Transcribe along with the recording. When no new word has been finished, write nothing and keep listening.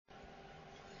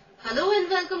Hello and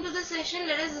welcome to the session.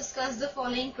 Let us discuss the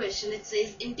following question. It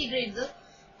says integrate the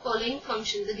following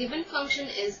function. The given function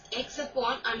is x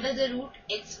upon under the root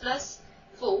x plus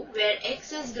 4 where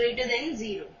x is greater than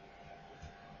 0.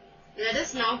 Let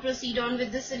us now proceed on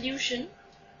with the solution.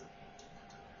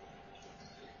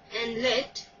 And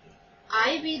let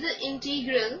I be the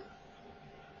integral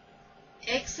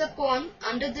x upon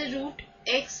under the root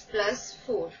x plus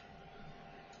 4.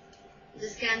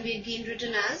 This can be again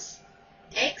written as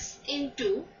x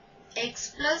into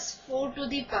x plus 4 to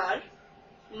the power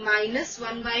minus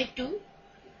 1 by 2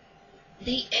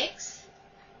 dx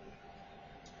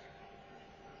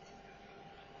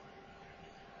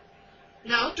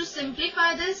Now to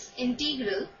simplify this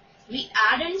integral, we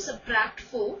add and subtract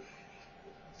 4.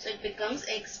 So it becomes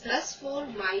x plus 4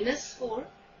 minus 4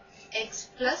 x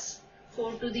plus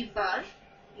 4 to the power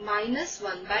minus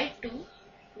 1 by 2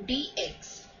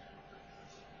 dx.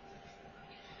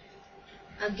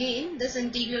 Again, this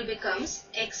integral becomes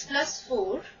x plus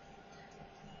 4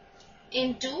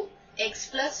 into x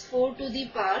plus 4 to the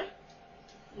power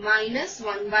minus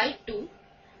 1 by 2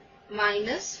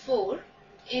 minus 4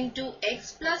 into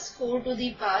x plus 4 to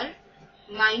the power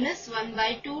minus 1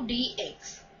 by 2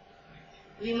 dx.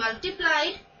 We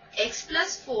multiplied x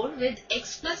plus 4 with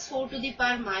x plus 4 to the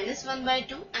power minus 1 by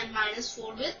 2 and minus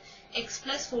 4 with x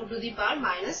plus 4 to the power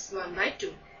minus 1 by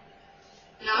 2.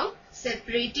 Now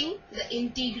separating the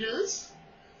integrals,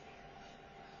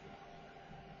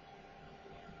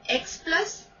 x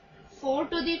plus 4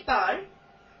 to the power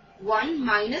 1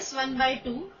 minus 1 by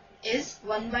 2 is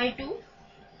 1 by 2.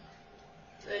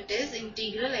 So it is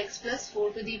integral x plus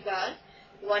 4 to the power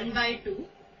 1 by 2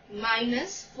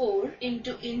 minus 4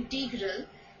 into integral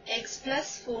x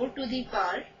plus 4 to the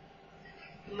power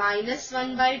minus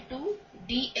 1 by 2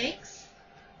 dx.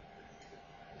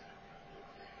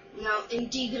 Now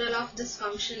integral of this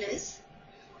function is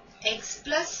x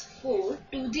plus 4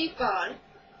 to the power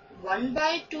 1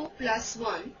 by 2 plus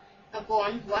 1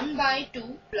 upon 1 by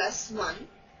 2 plus 1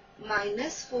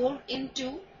 minus 4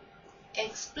 into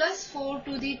x plus 4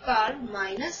 to the power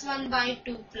minus 1 by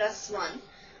 2 plus 1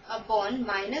 upon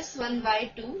minus 1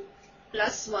 by 2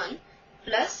 plus 1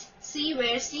 plus c,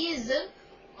 where c is the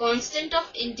constant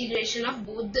of integration of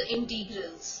both the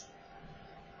integrals.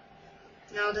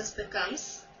 Now this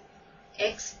becomes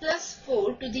x plus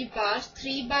 4 to the power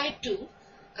 3 by 2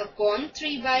 upon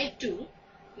 3 by 2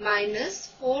 minus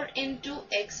 4 into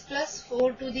x plus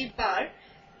 4 to the power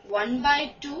 1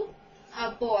 by 2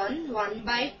 upon 1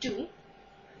 by 2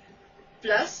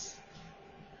 plus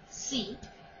c.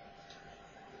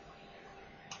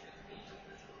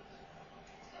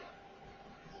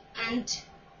 And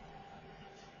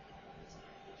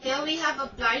here we have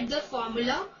applied the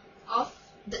formula of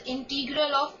the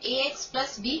integral of ax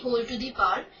plus b whole to the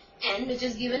power n, which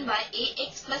is given by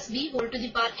ax plus b whole to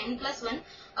the power n plus 1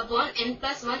 upon n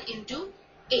plus 1 into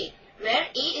a, where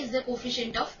a is the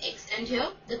coefficient of x and here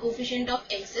the coefficient of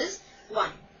x is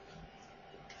 1.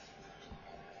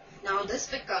 Now this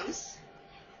becomes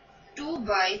 2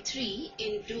 by 3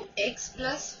 into x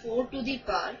plus 4 to the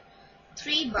power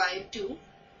 3 by 2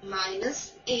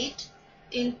 minus 8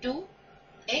 into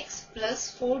x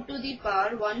plus 4 to the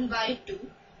power 1 by 2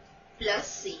 plus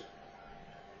c.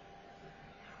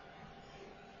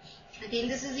 Again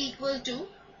this is equal to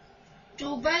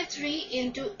 2 by 3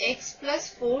 into x plus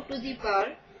 4 to the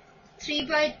power 3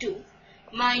 by 2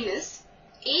 minus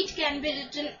 8 can be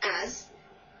written as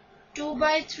 2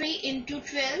 by 3 into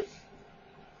 12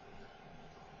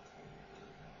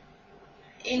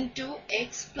 into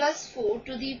x plus 4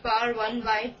 to the power 1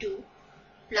 by 2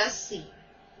 plus c.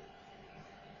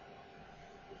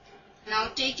 Now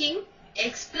taking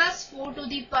x plus 4 to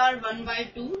the power 1 by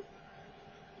 2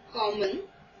 common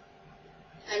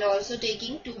and also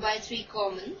taking 2 by 3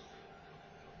 common,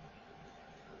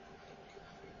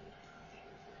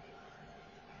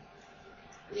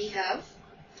 we have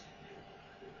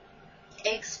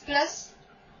x plus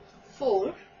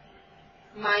 4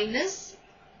 minus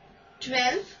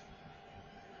 12.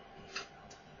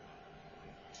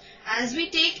 As we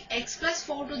take x plus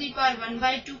 4 to the power 1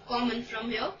 by 2 common from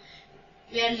here,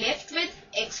 we are left with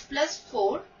x plus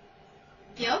 4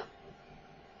 here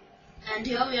and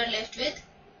here we are left with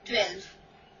 12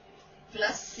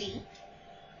 plus c.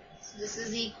 So this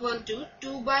is equal to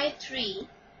 2 by 3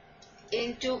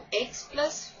 into x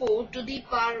plus 4 to the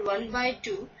power 1 by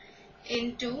 2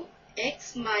 into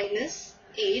x minus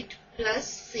 8 plus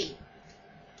c.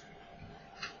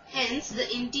 Hence the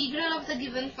integral of the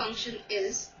given function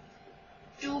is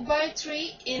 2 by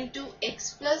 3 into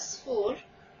x plus 4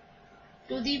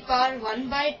 to the power 1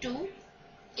 by 2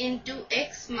 into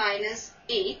x minus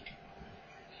 8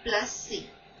 plus c.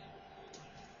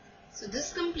 So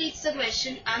this completes the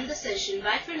question and the session.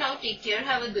 Bye for now. Take care.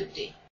 Have a good day.